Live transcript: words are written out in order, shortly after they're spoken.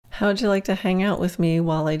How'd you like to hang out with me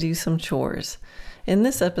while I do some chores? In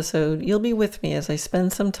this episode, you'll be with me as I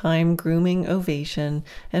spend some time grooming Ovation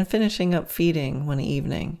and finishing up feeding one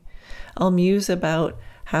evening. I'll muse about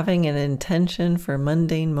having an intention for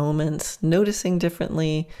mundane moments, noticing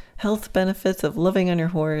differently, health benefits of living on your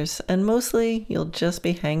horse, and mostly you'll just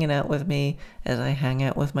be hanging out with me as I hang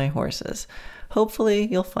out with my horses. Hopefully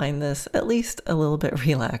you'll find this at least a little bit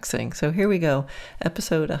relaxing. So here we go,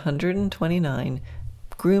 episode 129,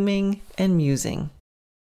 Grooming and Musing.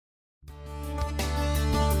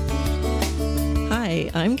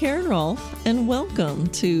 Hi, I'm Karen Rolfe, and welcome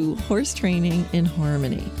to Horse Training in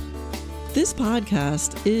Harmony. This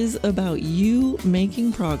podcast is about you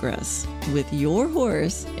making progress with your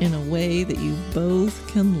horse in a way that you both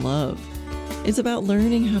can love. It's about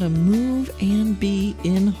learning how to move and be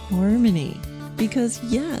in harmony. Because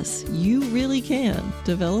yes, you really can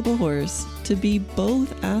develop a horse to be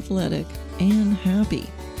both athletic and happy.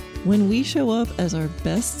 When we show up as our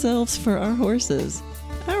best selves for our horses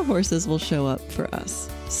will show up for us.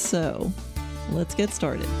 So let's get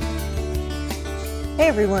started. Hey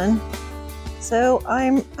everyone. So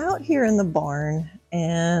I'm out here in the barn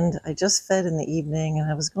and I just fed in the evening and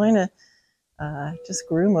I was going to just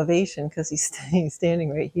groom Ovation because he's standing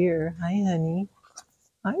right here. Hi, honey.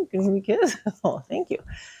 I'm giving you a kiss. Oh, thank you.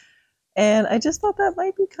 And I just thought that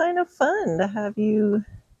might be kind of fun to have you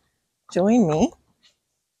join me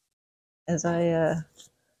as I have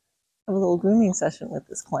a little grooming session with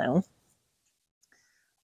this clown.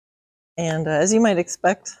 And as you might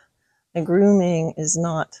expect, the grooming is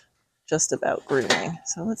not just about grooming.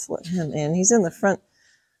 So let's let him in. He's in the front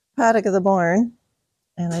paddock of the barn,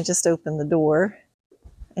 and I just opened the door.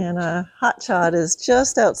 And Hot Shot is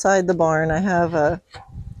just outside the barn. I have a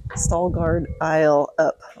stall guard aisle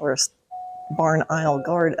up, or barn aisle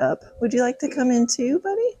guard up. Would you like to come in too,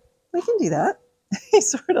 buddy? We can do that.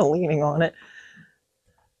 He's sort of leaning on it.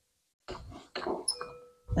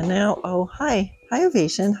 And now, oh, hi. Hi,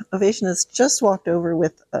 Ovation. Ovation has just walked over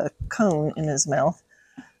with a cone in his mouth.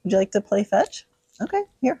 Would you like to play fetch? Okay,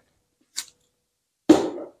 here.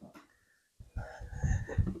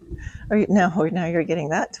 Now you're getting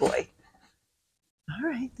that toy. All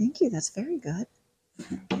right, thank you. That's very good.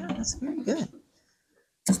 Yeah, that's very good.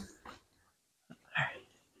 All right.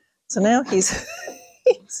 So now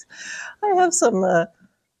I have some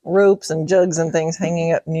ropes and jugs and things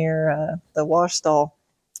hanging up near the wash stall,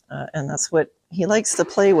 and that's what he likes to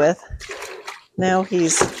play with. Now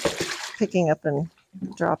he's picking up and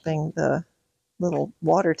dropping the little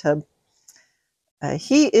water tub.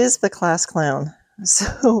 He is the class clown.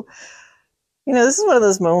 So, this is one of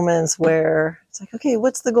those moments where it's like, okay,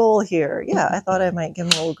 what's the goal here? Yeah, I thought I might give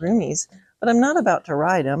him a little groomies, but I'm not about to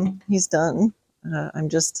ride him. He's done. I'm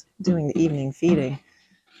just doing the evening feeding.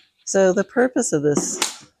 So the purpose of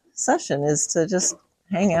this session is to just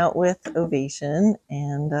hang out with Ovation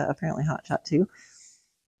and apparently Hot Shot too,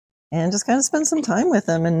 and just kind of spend some time with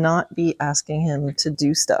him and not be asking him to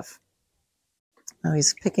do stuff. Now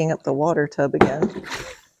he's picking up the water tub again.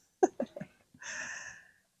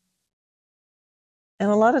 And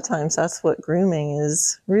a lot of times that's what grooming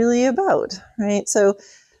is really about, right? So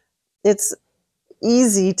it's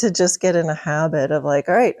easy to just get in a habit of like,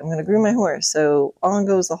 all right, I'm going to groom my horse. So on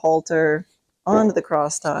goes the halter, onto the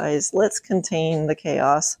cross ties. Let's contain the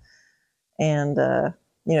chaos and,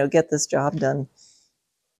 get this job done.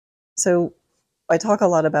 So I talk a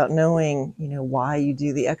lot about knowing, why you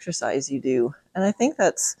do the exercise you do. And I think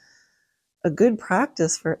that's a good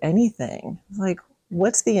practice for anything. Like,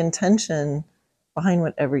 what's the intention behind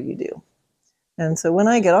whatever you do? And so when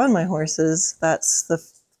I get on my horses,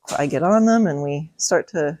 I get on them and we start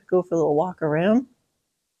to go for a little walk around.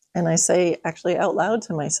 And I say actually out loud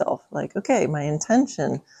to myself, like, okay, my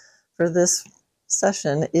intention for this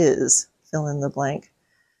session is fill in the blank.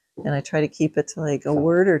 And I try to keep it to like a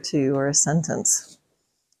word or two or a sentence.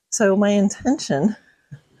 So my intention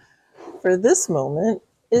for this moment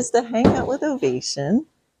is to hang out with Ovation,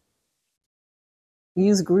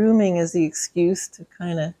 use grooming as the excuse to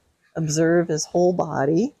kind of observe his whole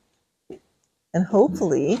body, and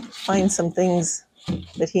hopefully find some things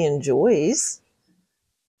that he enjoys.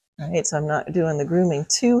 Right, so I'm not doing the grooming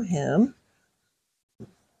to him.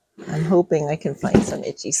 I'm hoping I can find some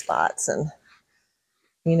itchy spots. And,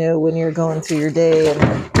 when you're going through your day,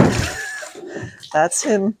 and that's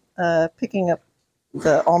him picking up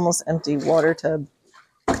the almost empty water tub.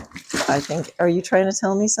 I think, are you trying to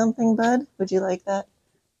tell me something, bud? Would you like that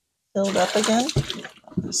filled up again?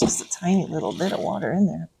 There's just a tiny little bit of water in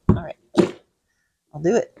there. All right, I'll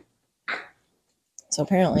do it. So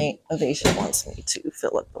apparently Ovation wants me to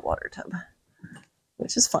fill up the water tub,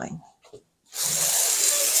 which is fine.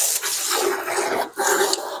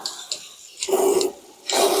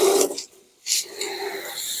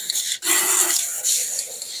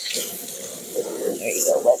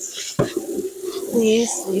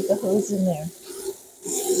 Please leave the hose in there.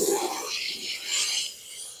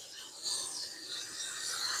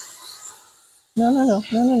 No.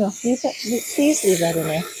 Leave that, please leave that in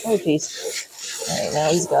there. Oh, geez. All right,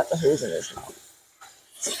 now he's got the hose in his mouth.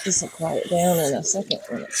 This will quiet down in a second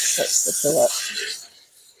when it starts to fill up.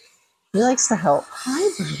 He likes to help. Hi,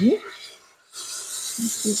 buddy.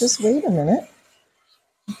 If you just wait a minute.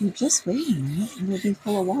 It'll be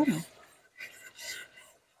full of water.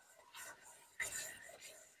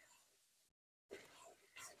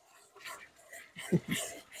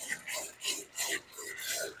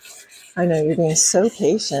 I know, you're being so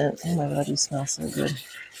patient. Oh my God, you smell so good.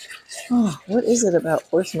 Oh, what is it about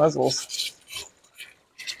horse muzzles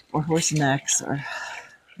or horse necks, or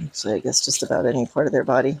actually I guess just about any part of their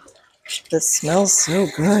body that smells so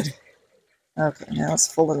good? Okay, now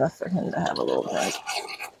it's full enough for him to have a little drink.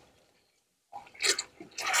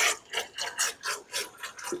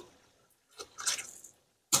 Good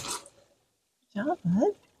job,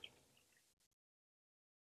 bud.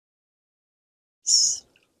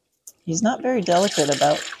 He's not very delicate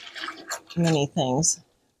about many things.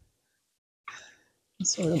 He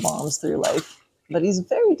sort of bombs through life, but he's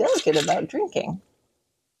very delicate about drinking.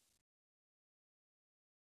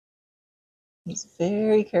 He's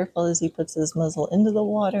very careful as he puts his muzzle into the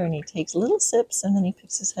water, and he takes little sips, and then he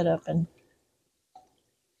picks his head up and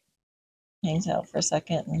hangs out for a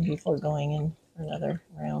second and before going in for another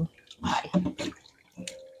round. Hi.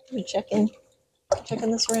 We checking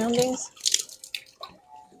the surroundings.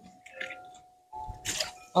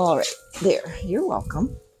 All right, there. You're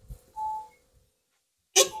welcome.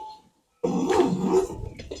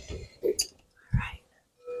 All right.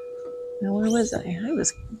 Now where was I? I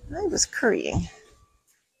was currying.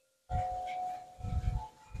 All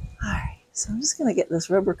right. So I'm just gonna get this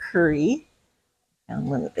rubber curry, and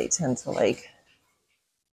one that they tend to like.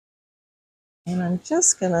 And I'm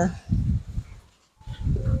just gonna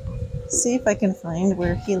see if I can find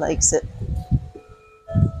where he likes it.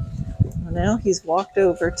 Well, now he's walked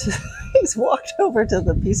over to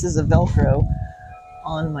the pieces of Velcro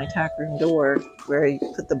on my tack room door where you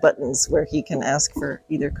put the buttons where he can ask for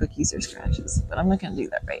either cookies or scratches. But I'm not gonna do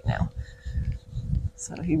that right now.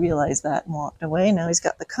 So he realized that and walked away. Now he's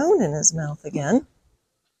got the cone in his mouth again.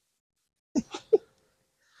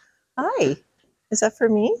 Hi. Is that for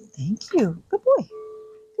me? Thank you. Good boy.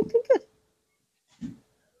 Good.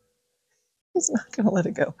 He's not going to let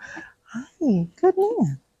it go. Hi. Good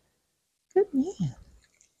man. All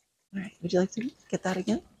right. Would you like to get that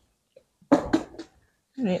again? All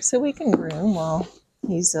right. So we can groom while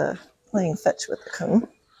he's playing fetch with the cone.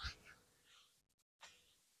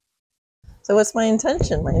 So what's my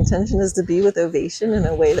intention? My intention is to be with Ovation in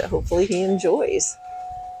a way that hopefully he enjoys.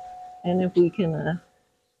 And if we can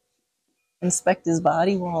inspect his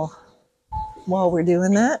body while we're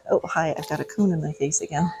doing that. Oh, hi, I've got a cone in my face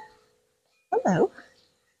again. Hello.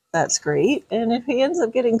 That's great. And if he ends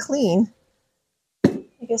up getting clean,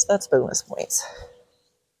 I guess that's bonus points.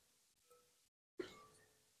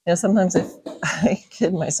 Sometimes I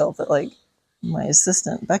kid myself that like my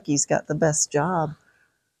assistant Becky's got the best job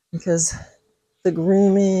because the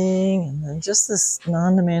grooming and then just this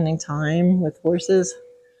non-demanding time with horses.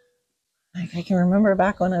 Like I can remember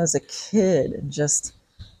back when I was a kid and just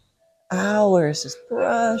hours just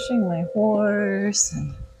brushing my horse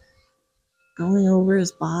and going over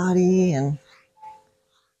his body, and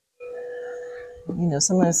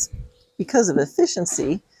sometimes because of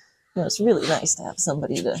efficiency, it's really nice to have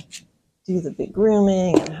somebody to do the big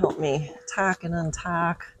grooming and help me tack and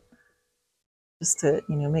untack, just to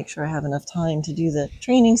make sure I have enough time to do the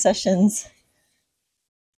training sessions.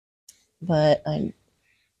 But I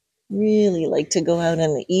really like to go out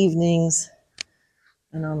in the evenings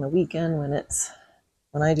and on the weekend when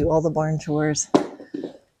I do all the barn chores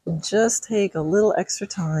and just take a little extra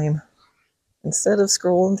time instead of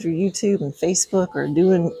scrolling through YouTube and Facebook or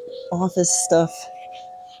doing office stuff.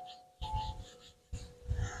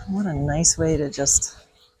 What a nice way to just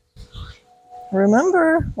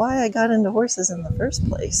remember why I got into horses in the first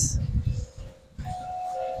place.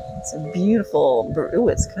 It's a beautiful,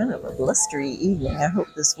 it's kind of a blustery evening. I hope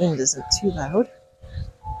this wind isn't too loud.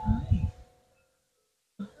 Hi.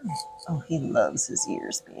 Oh, he loves his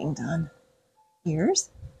ears being done.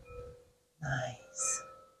 Ears? Nice.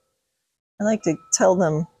 I like to tell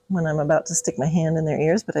them when I'm about to stick my hand in their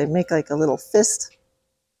ears, but I make like a little fist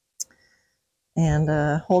and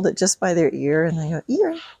hold it just by their ear, and I go,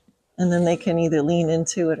 ear. And then they can either lean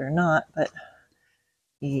into it or not, but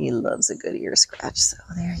he loves a good ear scratch. So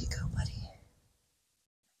there you go, buddy.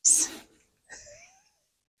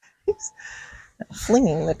 He's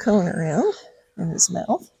flinging the cone around in his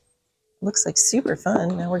mouth. looks like super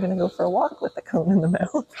fun. Now we're going to go for a walk with the cone in the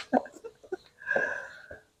mouth.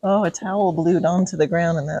 Oh, a towel glued onto the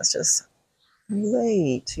ground, and that's just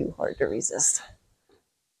way too hard to resist.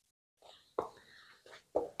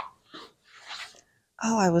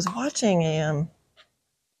 Oh, I was watching a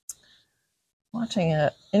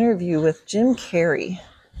interview with Jim Carrey,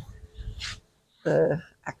 the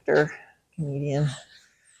actor, comedian,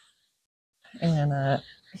 and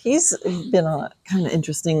he's been on a kind of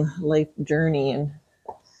interesting life journey, and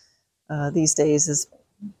these days is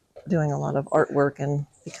doing a lot of artwork and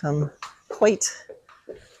become quite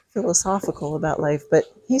philosophical about life. But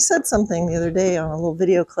he said something the other day on a little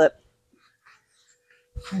video clip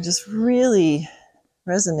and just really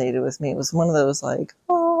resonated with me. It was one of those like,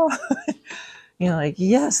 oh, like,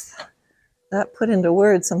 yes, that put into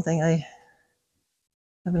words something I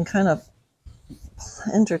have been kind of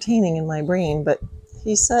entertaining in my brain. But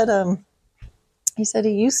he said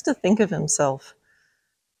he used to think of himself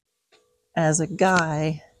as a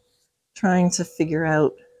guy trying to figure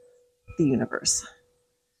out the universe.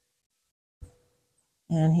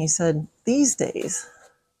 And he said these days,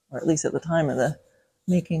 or at least at the time of the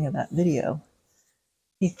making of that video,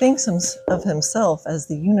 he thinks of himself as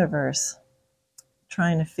the universe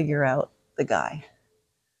trying to figure out the guy.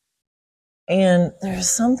 And there's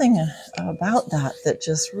something about that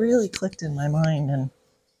just really clicked in my mind,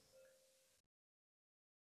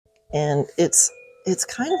 and it's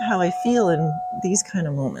kind of how I feel in these kind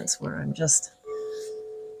of moments where I'm just,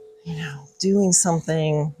 doing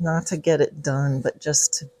something not to get it done, but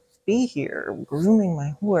just to be here, grooming my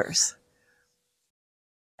horse.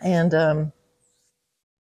 And I'll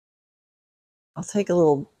take a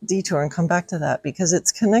little detour and come back to that because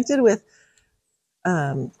it's connected with,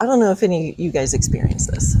 I don't know if any of you guys experience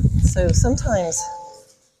this. So sometimes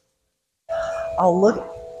I'll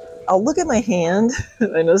look at my hand.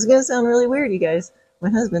 I know it's going to sound really weird, you guys. My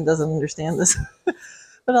husband doesn't understand this.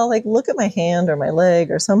 But I'll look at my hand or my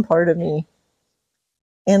leg or some part of me.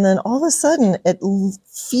 And then all of a sudden it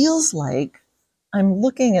feels like I'm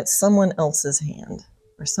looking at someone else's hand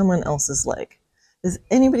or someone else's leg. Does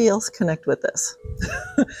anybody else connect with this?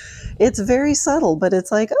 It's very subtle, but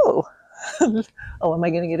it's like, oh, am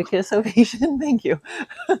I going to get a kiss ovation? Thank you.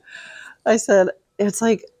 I said, it's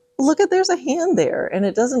like, look at, there's a hand there. And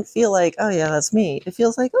it doesn't feel like, oh yeah, that's me. It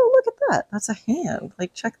feels like, oh, look at that. That's a hand.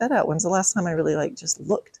 Check that out. When's the last time I really just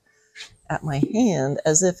looked at my hand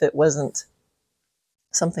as if it wasn't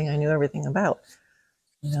something I knew everything about,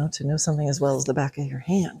 to know something as well as the back of your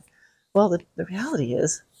hand. Well, the reality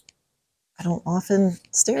is I don't often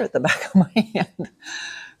stare at the back of my hand.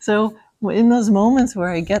 So in those moments where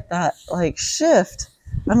I get that shift,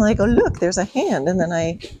 I'm like, oh, look, there's a hand. And then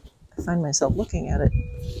I find myself looking at it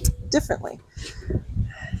differently.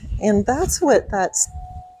 And that's what that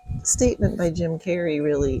statement by Jim Carrey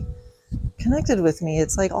really connected with me.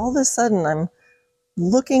 It's like all of a sudden I'm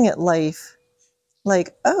looking at life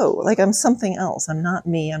I'm something else. I'm not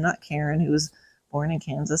me. I'm not Karen, who was born in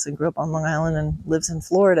Kansas and grew up on Long Island and lives in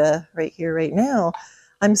Florida right here, right now.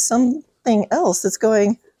 I'm something else that's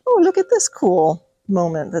going, oh, look at this cool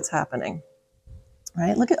moment that's happening.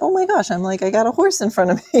 Right? Look at, oh my gosh, I'm I got a horse in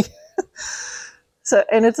front of me. So,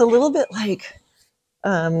 and it's a little bit like,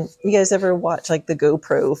 you guys ever watch the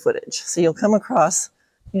GoPro footage? So you'll come across,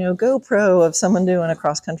 GoPro of someone doing a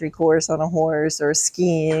cross-country course on a horse or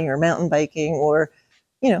skiing or mountain biking or,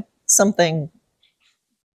 something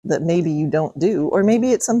that maybe you don't do, or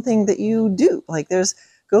maybe it's something that you do. There's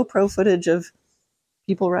GoPro footage of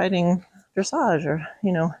people riding dressage or,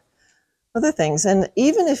 other things. And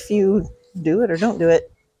even if you do it or don't do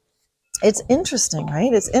it, it's interesting,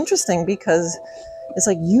 right? It's interesting because it's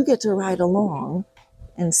you get to ride along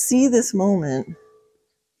and see this moment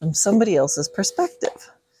from somebody else's perspective.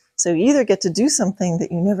 So you either get to do something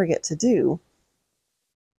that you never get to do,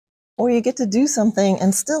 or you get to do something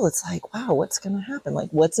and still it's wow, what's going to happen?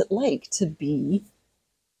 What's it like to be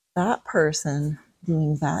that person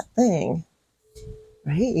doing that thing,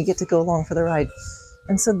 right? You get to go along for the ride.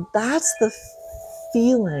 And so that's the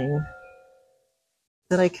feeling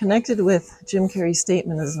that I connected with Jim Carrey's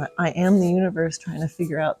statement is I am the universe trying to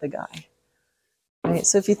figure out the guy, right?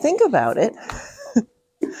 So if you think about it,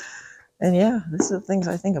 and yeah, this is the things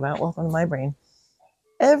I think about. Welcome to my brain.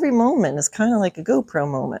 Every moment is kind of like a GoPro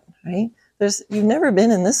moment, right? You've never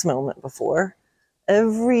been in this moment before.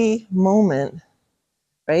 Every moment,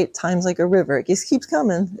 right? Time's like a river. It just keeps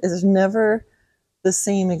coming. There's never the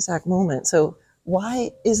same exact moment. So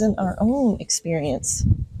why isn't our own experience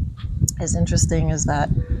as interesting as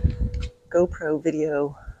that GoPro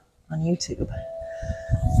video on YouTube?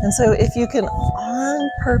 And so if you can on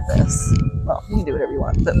purpose, well, you can do whatever you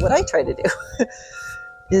want, but what I try to do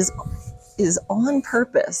is on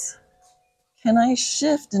purpose, can I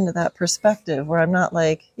shift into that perspective where I'm not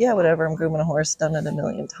like, yeah, whatever, I'm grooming a horse, done it a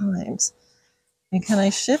million times. And can I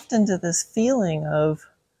shift into this feeling of,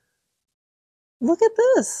 look at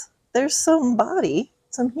this. There's some body,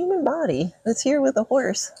 some human body that's here with a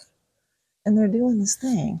horse, and they're doing this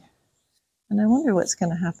thing. And I wonder what's going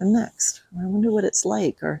to happen next. Or I wonder what it's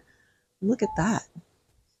like. Or look at that.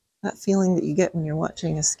 That feeling that you get when you're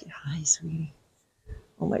watching a ski. Hi, sweetie.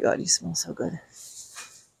 Oh my God, you smell so good.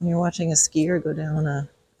 When you're watching a skier go down a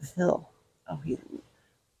hill. Oh, he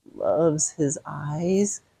loves his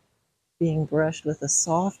eyes being brushed with a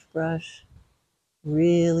soft brush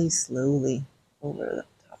really slowly over the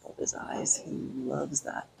top of his eyes. He loves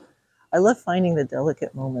that. I love finding the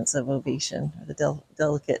delicate moments of Ovation, or the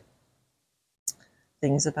delicate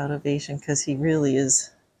things about Ovation, because he really is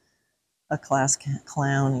a class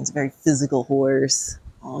clown. He's a very physical horse.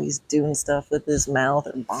 Oh, he's doing stuff with his mouth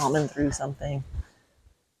or bombing through something.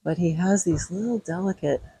 But he has these little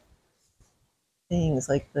delicate things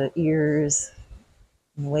like the ears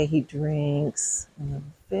and the way he drinks and the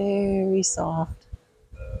very soft,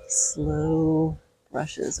 slow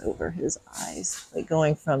brushes over his eyes, like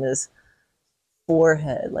going from his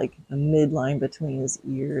forehead, like the midline between his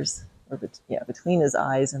ears, or between his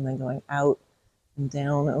eyes, and then going out and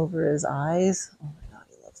down over his eyes. Oh my God,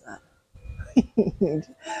 he loves that.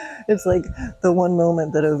 It's like the one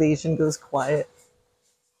moment that Ovation goes quiet.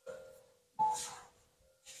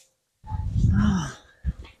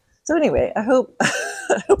 So anyway, I hope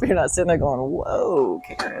you're not sitting there going, "Whoa,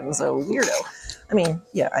 Karen's a weirdo." I mean,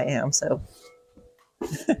 yeah, I am. So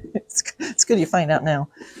it's good you find out now.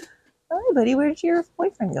 Hi, buddy. Where did your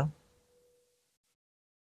boyfriend go?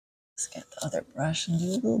 Let's get the other brush and do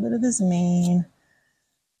a little bit of his mane.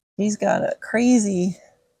 He's got a crazy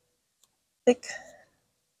thick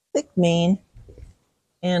mane,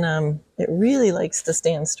 and it really likes to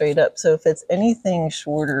stand straight up. So if it's anything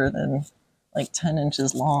shorter than like 10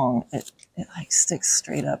 inches long, it like sticks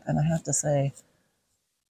straight up. And I have to say,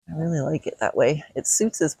 I really like it that way. It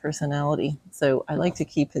suits his personality. So I like to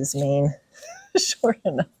keep his mane short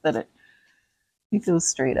enough that it goes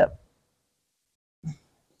straight up.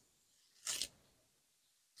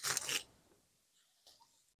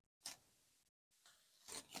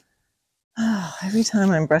 Oh, every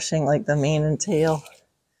time I'm brushing like the mane and tail,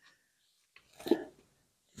 it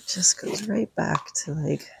just goes right back to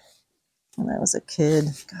like when I was a kid.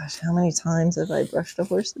 Gosh, how many times have I brushed a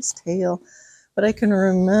horse's tail? But I can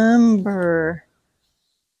remember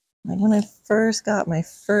like when I first got my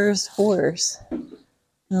first horse, and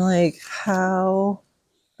like how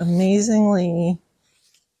amazingly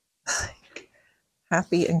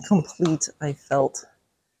happy and complete I felt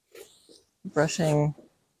brushing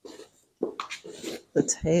the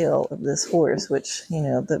tail of this horse, which, you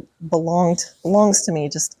know, that belongs to me.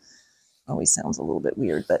 Just always sounds a little bit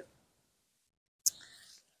weird, but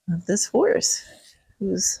this horse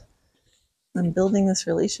who's I'm building this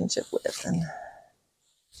relationship with, and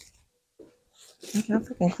like, how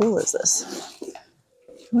freaking cool is this?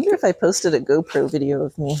 I wonder if I posted a GoPro video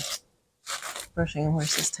of me brushing a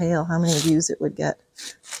horse's tail, how many views it would get.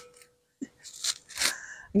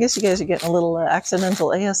 I guess you guys are getting a little accidental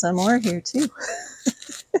ASMR here too.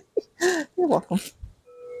 You're welcome.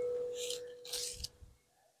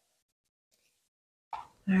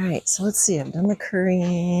 All right, so let's see. I've done the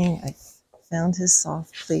currying. I found his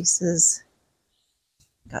soft places.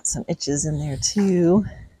 Got some itches in there too.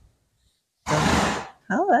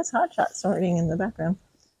 Oh, that's Hot Shot snorting in the background.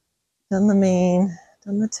 Done the mane,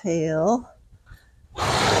 done the tail.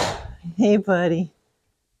 Hey, buddy.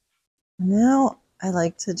 Now I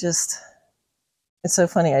like to just, it's so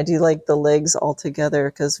funny. I do like the legs all together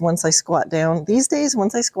because once I squat down, these days,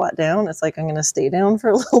 once I squat down, it's like I'm going to stay down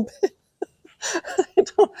for a little bit.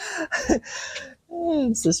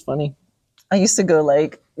 It's just funny. I used to go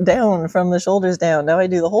like down from the shoulders down. Now I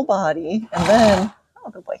do the whole body, and then, oh,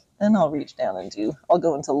 good boy. Then I'll reach down and I'll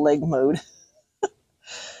go into leg mode.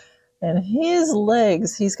 And his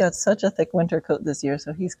legs, he's got such a thick winter coat this year,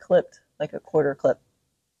 so he's clipped like a quarter clip.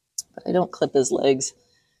 But I don't clip his legs.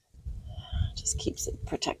 Just keeps it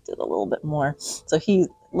protected a little bit more. So he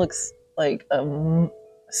looks like a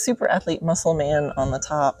super athlete muscle man on the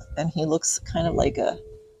top, and he looks kind of like a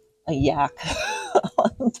yak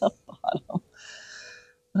on the bottom.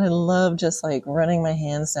 But I love just like running my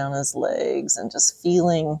hands down his legs and just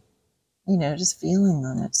feeling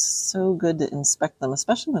them. It's so good to inspect them,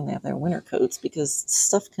 especially when they have their winter coats, because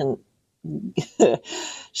stuff can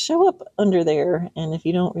show up under there, and if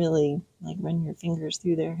you don't really like run your fingers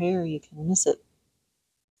through their hair, you can miss it.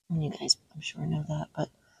 And you guys, I'm sure, know that. But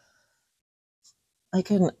I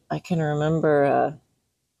can remember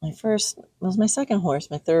my second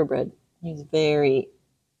horse, my thoroughbred. He was very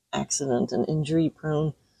accident and injury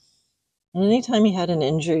prone, and anytime he had an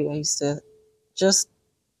injury, I used to just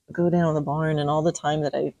go down the barn, and all the time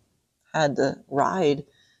that I had to ride,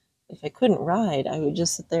 if I couldn't ride, I would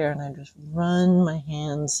just sit there and I'd just run my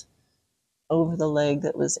hands over the leg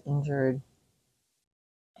that was injured.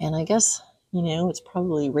 And I guess, it's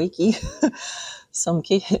probably Reiki, some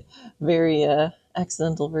very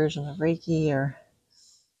accidental version of Reiki, or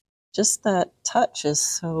just that touch is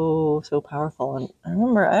so, so powerful. And I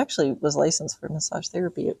remember I actually was licensed for massage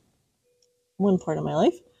therapy at one part of my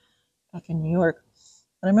life back in New York.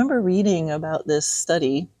 And I remember reading about this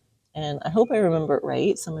study, and I hope I remember it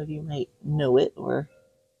right. Some of you might know it or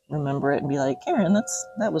remember it and be like, Karen,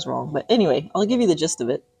 that was wrong. But anyway, I'll give you the gist of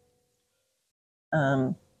it.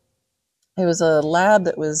 It was a lab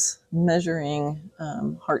that was measuring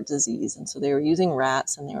heart disease. And so they were using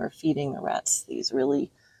rats, and they were feeding the rats these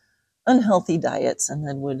really unhealthy diets, and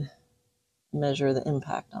then would measure the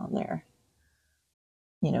impact on their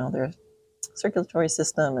circulatory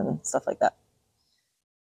system and stuff like that.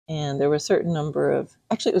 And there were a certain number of,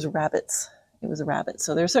 actually it was rabbits. It was a rabbit.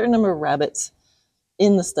 So there were a certain number of rabbits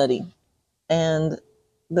in the study. And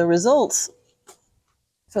the results,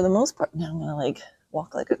 for the most part, now I'm going to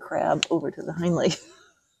walk like a crab over to the hind leg.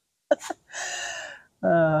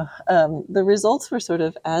 The results were sort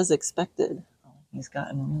of as expected. Oh, he's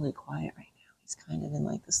gotten really quiet right now. He's kind of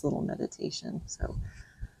in this little meditation. So,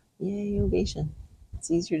 yay, ovation.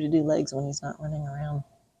 It's easier to do legs when he's not running around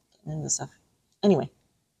getting into stuff. Anyway,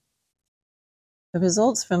 the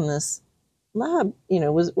results from this lab,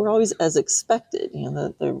 were always as expected.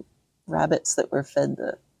 The rabbits that were fed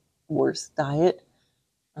the worst diet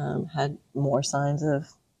had more signs of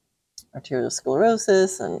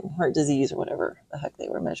arteriosclerosis and heart disease or whatever the heck they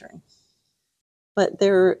were measuring. But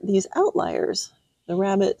there are these outliers, the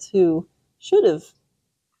rabbits who should have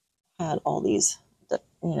had all these,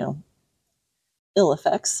 ill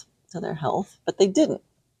effects to their health, but they didn't.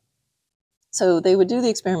 So they would do the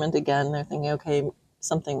experiment again. They're thinking, okay,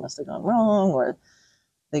 something must have gone wrong, or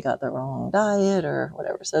they got the wrong diet or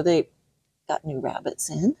whatever. So they got new rabbits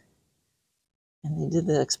in, and they did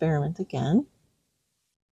the experiment again.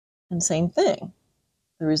 And same thing.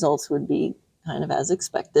 The results would be kind of as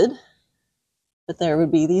expected, but there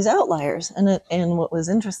would be these outliers. And what was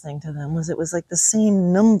interesting to them was it was like the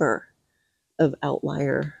same number of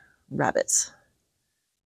outlier rabbits,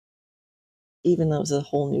 even though it was a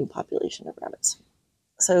whole new population of rabbits.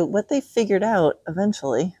 So what they figured out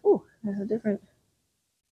eventually, there's a different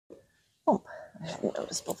bump I hadn't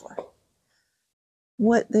noticed before.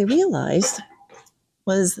 What they realized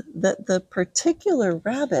was that the particular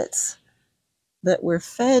rabbits that were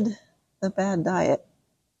fed the bad diet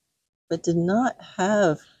but did not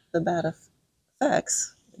have the bad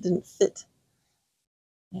effects, didn't fit,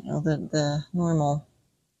 the normal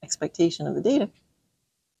expectation of the data,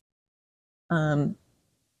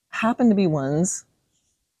 happened to be ones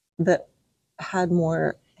that had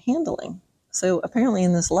more handling. So apparently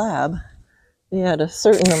in this lab, they had a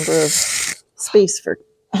certain number of space for,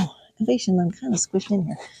 innovation, I'm kind of squished in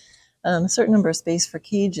here, a certain number of space for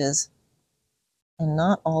cages, and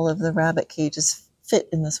not all of the rabbit cages fit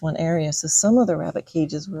in this one area. So some of the rabbit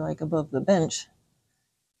cages were above the bench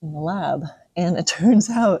in the lab. And it turns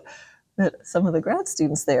out that some of the grad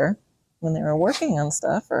students there, when they were working on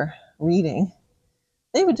stuff or reading,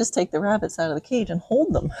 they would just take the rabbits out of the cage and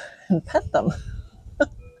hold them and pet them.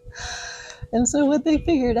 And so what they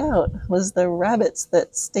figured out was the rabbits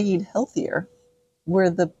that stayed healthier were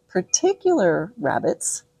the particular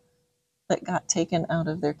rabbits that got taken out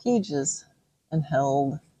of their cages and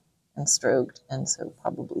held and stroked. And so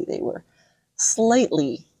probably they were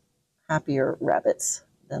slightly happier rabbits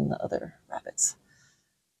than the other rabbits.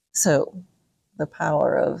 So the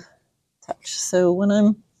power of touch. So when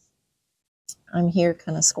I'm here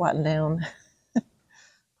kind of squatting down,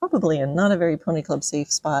 probably in not a very Pony Club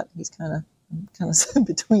safe spot. He's kind of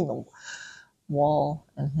between the wall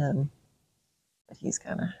and him, but he's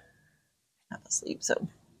kind of half asleep. So, all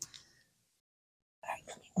right,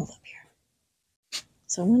 let me move up here.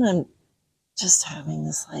 So when I'm just having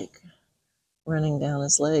this running down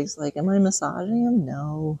his legs, am I massaging him?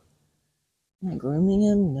 No. Am I grooming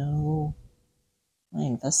him? No. Am I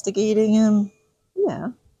investigating him? Yeah.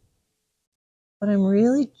 But I'm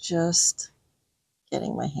really just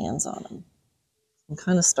getting my hands on him. I'm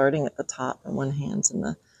kind of starting at the top, and one hand's in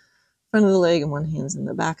the front of the leg and one hand's in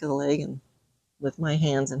the back of the leg, and with my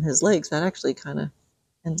hands and his legs, that actually kind of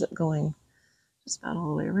ends up going just about all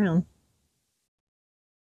the way around.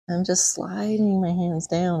 I'm just sliding my hands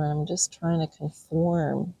down, and I'm just trying to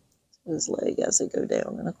conform to his leg as I go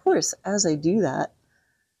down. And of course, as I do that,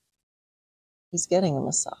 he's getting a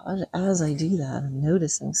massage. As I do that, I'm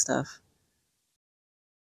noticing stuff.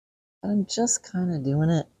 But I'm just kind of doing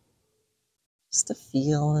it just to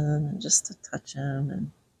feel him and just to touch him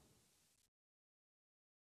and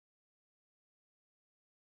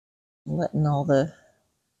letting all the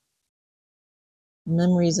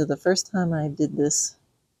memories of the first time I did this,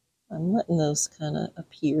 I'm letting those kind of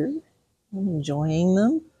appear. I'm enjoying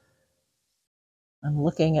them. I'm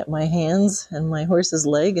looking at my hands and my horse's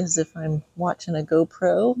leg as if I'm watching a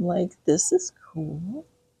GoPro. I'm like, this is cool.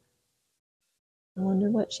 I wonder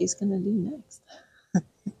what she's going to do next. All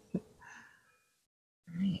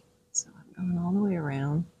right, so I'm going all the way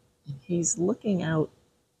around, and he's looking out.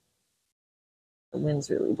 The wind's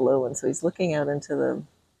really blowing, so he's looking out into the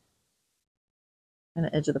kind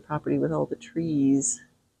of edge of the property with all the trees.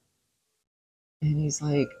 And he's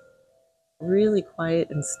like really quiet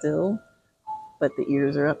and still, but the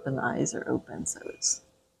ears are up and the eyes are open, so it's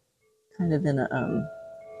kind of in a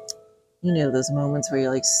those moments where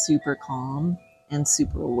you're like super calm and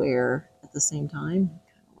super aware at the same time.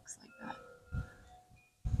 It kind of looks like that.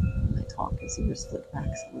 When I talk, his ears flip back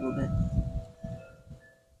a little bit.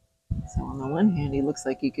 So on the one hand, he looks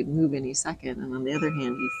like he could move any second, and on the other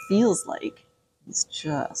hand, he feels like he's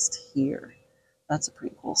just here. That's a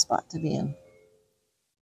pretty cool spot to be in.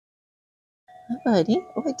 Hi, buddy.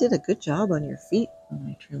 Oh, I did a good job on your feet when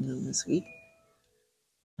I trimmed them this week.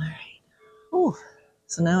 All right. Oh,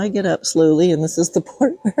 so now I get up slowly, and this is the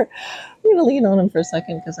part where I'm going to lean on him for a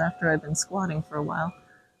second, because after I've been squatting for a while,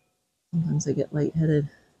 sometimes I get lightheaded.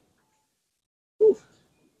 Ooh.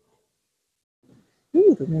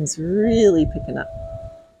 Ooh, the wind's really picking up.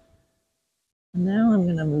 And now I'm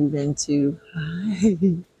going to move into...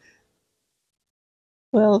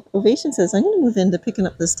 Well, Ovation says, I'm going to move into picking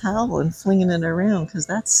up this towel and flinging it around, because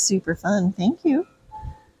that's super fun. Thank you.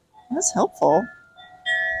 That's helpful.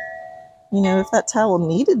 You know, if that towel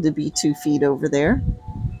needed to be 2 feet over there,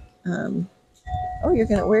 where are you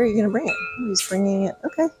gonna bring it? Oh, he's bringing it.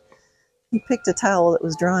 Okay. He picked a towel that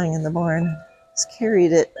was drying in the barn, just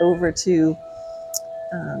carried it over to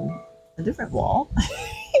a different wall.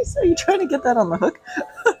 So you're trying to get that on the hook?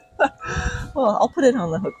 Well, I'll put it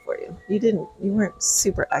on the hook for you. You weren't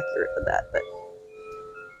super accurate with that, but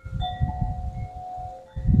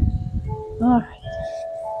all right.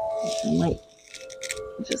 I might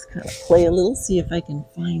just kind of play a little, see if I can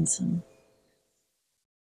find some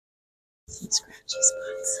scratchy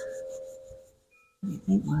spots. What do you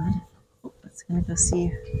think, bud? Oh, let's gonna go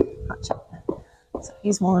see Hot Shot. So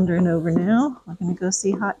he's wandering over now. We're gonna go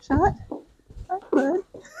see Hot Shot. Hi, bud.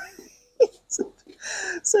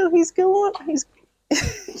 So he's going. He's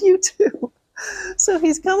you too. So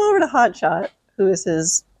he's come over to Hot Shot, who is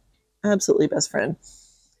his absolutely best friend.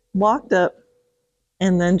 Walked up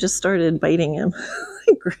and then just started biting him,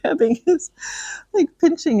 grabbing his,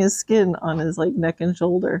 pinching his skin on his neck and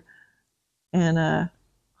shoulder. And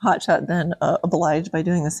Hot Shot then obliged by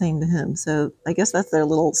doing the same to him. So I guess that's their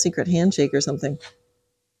little secret handshake or something.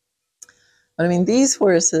 But I mean, these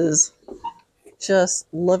horses just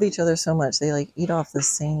love each other so much. They eat off the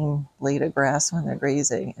same blade of grass when they're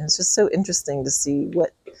grazing. And it's just so interesting to see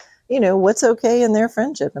what's okay in their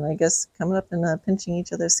friendship. And I guess coming up and pinching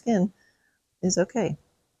each other's skin is okay.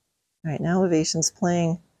 All right, now Ovation's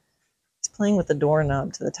playing. He's playing with the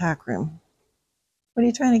doorknob to the tack room. What are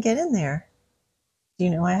you trying to get in there? Do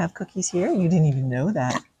you know I have cookies here? You didn't even know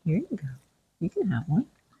that. Here you go. You can have one.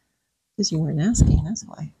 Because you weren't asking, that's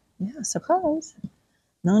why. Yeah, surprise.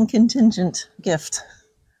 Non-contingent gift.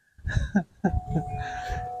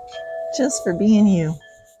 Just for being you.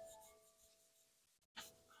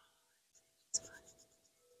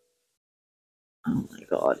 Oh my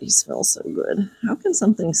God, he smells so good. How can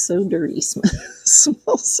something so dirty smell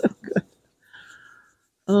so good?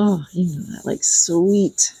 Oh, you know that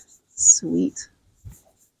sweet,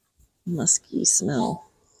 musky smell.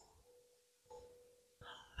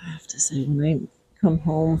 I have to say, when I come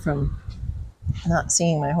home from not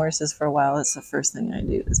seeing my horses for a while, it's the first thing I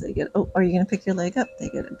do is they get, oh, are you going to pick your leg up? They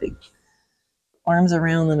get a big arms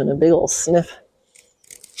around them and a big old sniff. Oh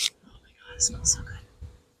my God, it smells so good.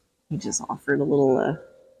 He just offered a little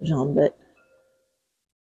jambette.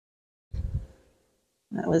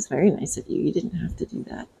 That was very nice of you. You didn't have to do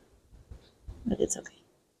that, but it's okay.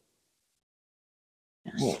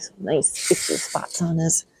 Nice, nice itchy spots on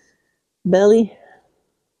his belly.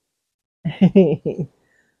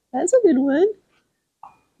 That's a good one.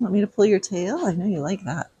 Want me to pull your tail? I know you like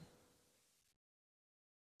that.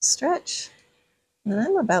 Stretch. And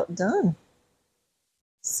I'm about done.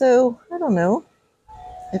 So, I don't know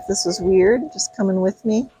if this was weird, just coming with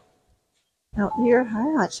me out here. Hi,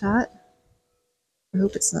 Hotshot. I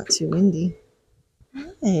hope it's not too windy.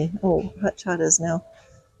 Hey, oh, Hotshot has now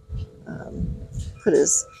put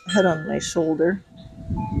his head on my shoulder.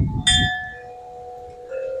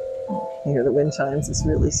 You hear the wind chimes. It's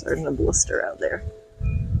really starting to blister out there.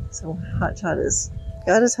 So Hotshot has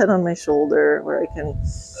got his head on my shoulder where I can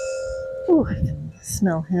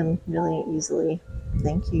smell him really easily.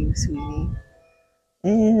 Thank you, sweetie.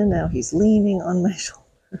 And now he's leaning on my shoulder.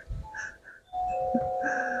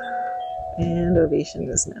 And Ovation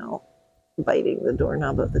is now biting the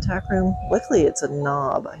doorknob of the tack room. Luckily, it's a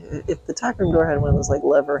knob. If the tack room door had one of those like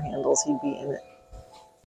lever handles, he'd be in it.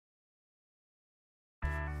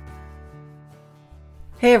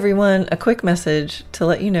 Hey everyone, a quick message to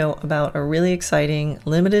let you know about a really exciting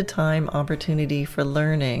limited time opportunity for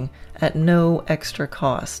learning at no extra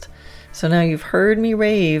cost. So now you've heard me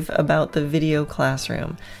rave about the video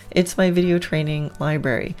classroom. It's my video training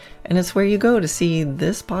library, and it's where you go to see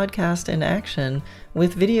this podcast in action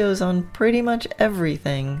with videos on pretty much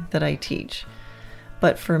everything that I teach.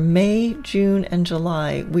 But for May, June, and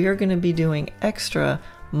July, we are going to be doing extra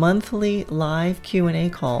monthly live Q&A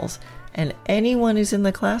calls, and anyone who's in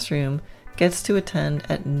the classroom gets to attend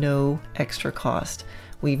at no extra cost.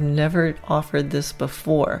 We've never offered this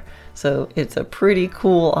before, so it's a pretty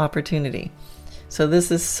cool opportunity. So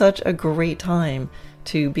this is such a great time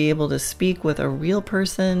to be able to speak with a real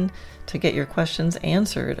person, to get your questions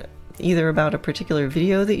answered, either about a particular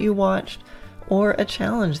video that you watched or a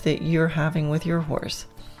challenge that you're having with your horse.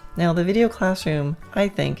 Now, the video classroom, I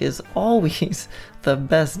think, is always the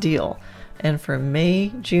best deal. And for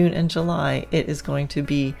May, June, and July, it is going to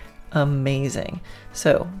be amazing.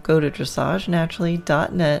 So go to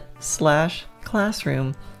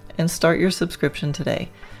dressagenaturally.net/classroom and start your subscription today.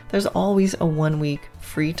 There's always a 1-week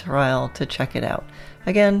free trial to check it out.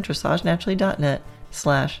 Again,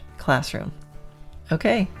 dressagenaturally.net/classroom.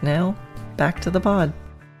 Okay, now back to the pod.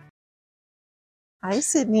 Hi,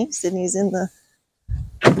 Sydney. Sydney's in the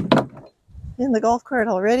golf cart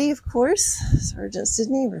already, of course. Sergeant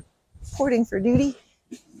Sydney reporting for duty.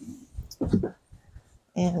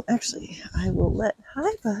 And actually, I will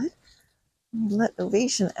hi, bud. Let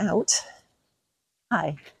Ovation out.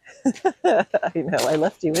 Hi. I know, I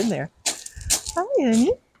left you in there. Hi,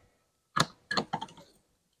 honey.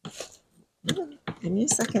 Give me a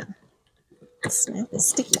second. The snap is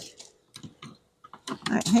sticky. All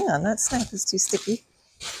right, hang on. That snap is too sticky.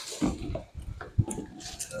 Here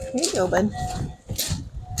you go, bud.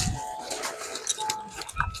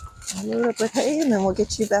 I'll load up with hay, and then we'll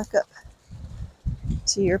get you back up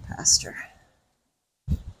to your pasture.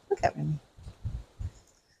 Look at me.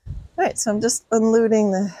 All right, so I'm just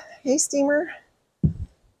unloading the hay steamer.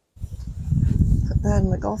 Put that in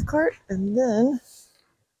the golf cart, and then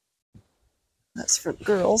that's for the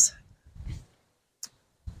girls.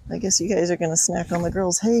 I guess you guys are going to snack on the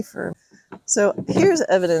girls' hay for. So here's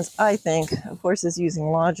evidence, I think, of horses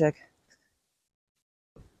using logic.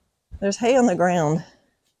 There's hay on the ground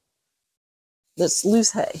that's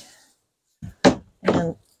loose hay.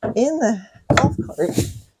 And in the golf cart,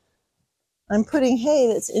 I'm putting hay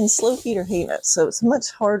that's in slow feeder hay nets, so it's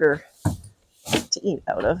much harder to eat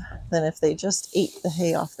out of than if they just ate the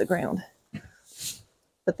hay off the ground.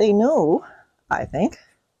 But they know, I think,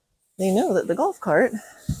 they know that the golf cart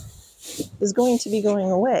is going to be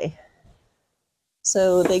going away.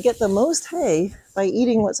 So they get the most hay by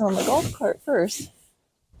eating what's on the golf cart first,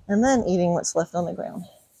 and then eating what's left on the ground.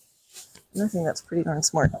 And I think that's pretty darn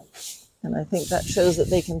smart. And I think that shows that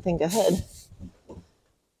they can think ahead.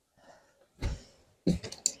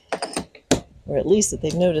 Or at least that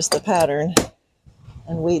they've noticed the pattern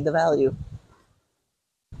and weighed the value.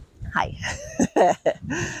 Hi.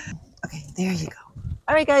 Okay, there you go.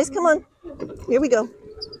 All right, guys, come on. Here we go.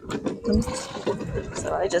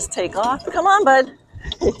 So I just take off. Come on, bud.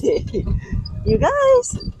 You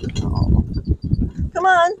guys. Oh. Come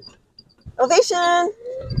on. Ovation.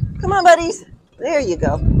 Come on, buddies. There you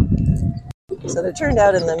go. So they're turned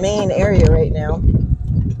out in the main area right now.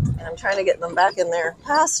 And I'm trying to get them back in their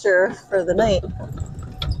pasture for the night.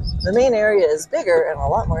 The main area is bigger and a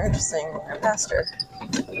lot more interesting than their pasture.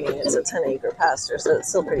 I mean, it's a 10-acre pasture, so it's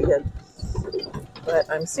still pretty good. But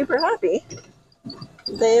I'm super happy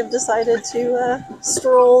they have decided to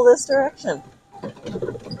stroll this direction.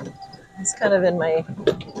 It's kind of in my,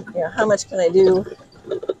 how much can I do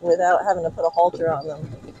without having to put a halter on them?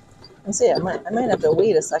 And so yeah, I might have to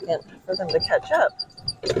wait a second for them to catch up.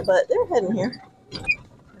 but they're heading here.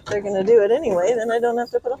 If they're going to do it anyway, then I don't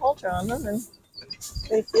have to put a halter on them, and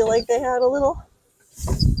they feel like they had a little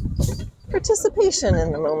participation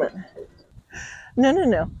in the moment.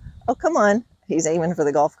 No. Oh, come on. He's aiming for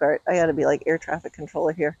the golf cart. I got to be like air traffic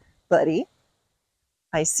controller here. Buddy,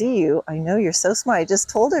 I see you. I know you're so smart. I just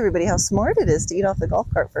told everybody how smart it is to eat off the golf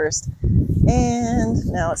cart first. And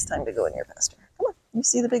now it's time to go in your pasture. Come on. You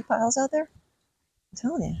see the big piles out there? I'm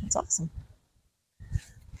telling you, it's awesome.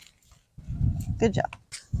 Good job.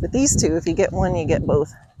 With these two, if you get one, you get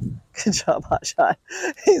both. Good job, Hotshot.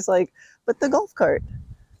 He's like, but the golf cart.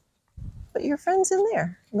 But your friend's in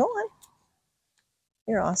there. Go on.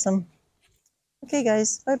 You're awesome. Okay,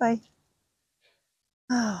 guys. Bye-bye.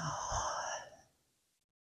 Oh.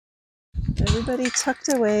 Everybody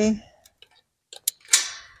tucked away.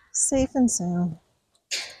 Safe and sound.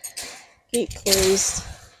 Gate closed.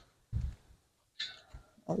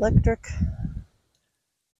 Electric.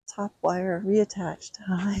 Top wire reattached.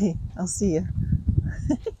 Hi. I'll see you.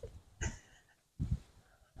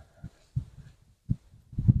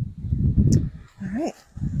 All right.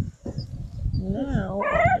 Now,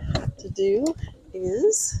 what I have to do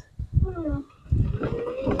is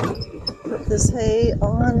put this hay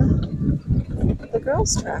on the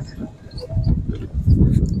girls' track. Hang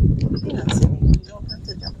on, Sydney. You don't have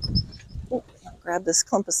to jump. Oh, I'll grab this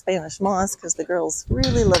clump of Spanish moss because the girls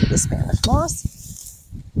really love the Spanish moss.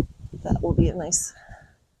 That will be a nice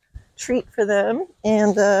treat for them.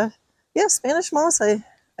 And yeah, Spanish moss. I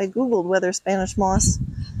Googled whether Spanish moss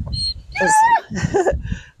was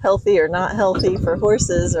healthy or not healthy for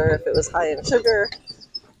horses, or if it was high in sugar.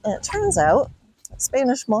 And it turns out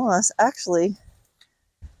Spanish moss actually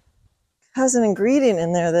has an ingredient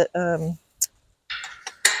in there that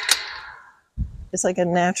it's like a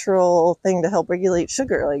natural thing to help regulate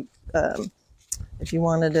sugar. Like if you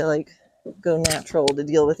wanted to like go natural to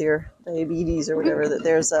deal with your diabetes or whatever, that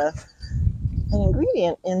there's an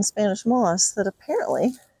ingredient in Spanish moss that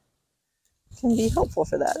apparently can be helpful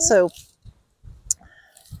for that. So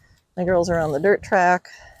my girls are on the dirt track,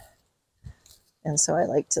 and so I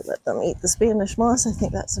like to let them eat the Spanish moss. I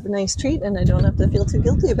think that's a nice treat, and I don't have to feel too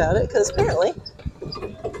guilty about it because apparently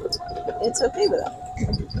it's okay with them.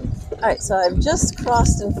 All right, so I've just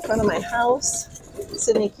crossed in front of my house.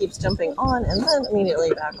 Sydney keeps jumping on and then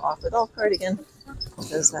immediately back off the golf cart again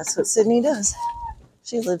because that's what Sydney does.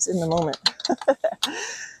 She lives in the moment.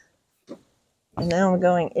 And now I'm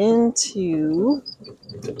going into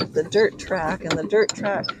the dirt track, and the dirt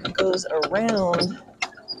track goes around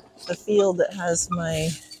the field that has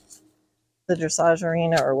the dressage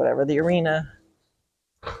arena or whatever, the arena.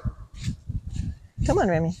 Come on,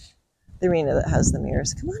 Remy. The arena that has the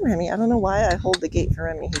mirrors. Come on, Remy. I don't know why I hold the gate for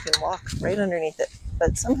Remy. He can walk right underneath it,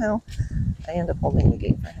 but somehow I end up holding the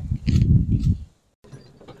gate for him.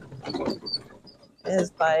 Is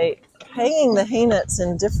by hanging the hay nets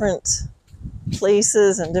in different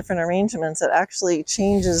places and different arrangements, it actually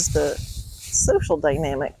changes the social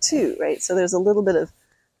dynamic too, right? So there's a little bit of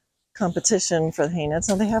competition for the hay nets.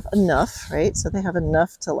 Now they have enough, right? So they have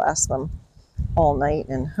enough to last them all night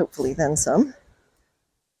and hopefully then some.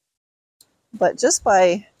 But just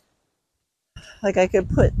by, like I could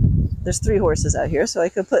put, there's 3 horses out here, so I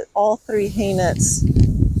could put all 3 hay nets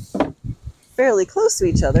fairly close to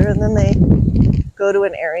each other, and then they go to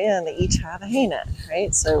an area and they each have a hay net,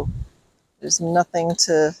 right? So there's nothing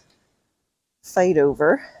to fight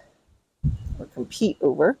over or compete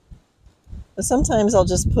over. But sometimes I'll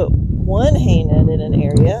just put one hay net in an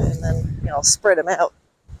area and then I'll spread them out.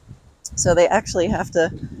 So they actually have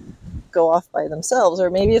to go off by themselves, or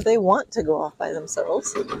maybe if they want to go off by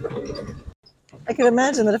themselves. I can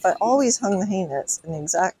imagine that if I always hung the hay nets in the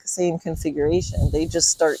exact same configuration, they just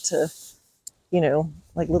start to,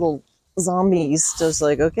 like little zombies, just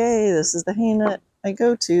like, okay, this is the hay net I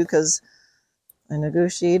go to because I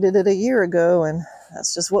negotiated it a year ago and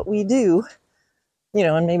that's just what we do,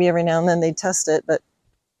 and maybe every now and then they test it, but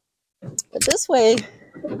this way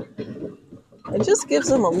it just gives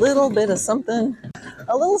them a little bit of something,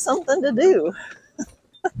 a little something to do.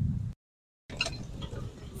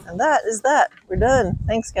 And that is that. We're done.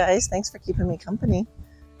 Thanks, guys. Thanks for keeping me company.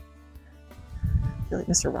 I feel like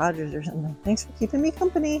Mr. Rogers or something. Thanks for keeping me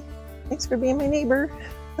company. Thanks for being my neighbor.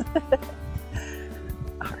 All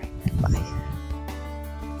right. Bye.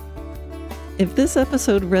 If this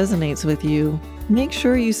episode resonates with you, make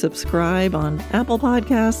sure you subscribe on Apple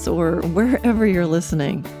Podcasts or wherever you're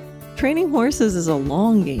listening. Training horses is a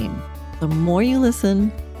long game. The more you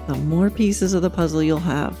listen, the more pieces of the puzzle you'll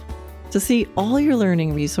have. To see all your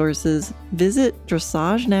learning resources, visit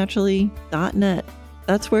dressagenaturally.net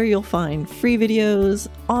That's where you'll find free videos,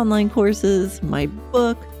 online courses, my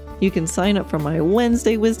book. You can sign up for my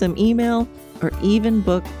Wednesday Wisdom email or even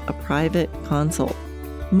book a private consult.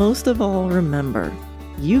 Most of all, remember,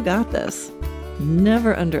 you got this.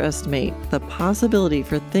 Never underestimate the possibility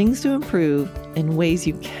for things to improve in ways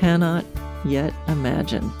you cannot yet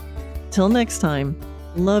imagine. Till next time,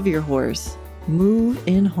 love your horse, move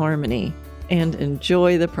in harmony, and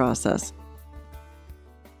enjoy the process.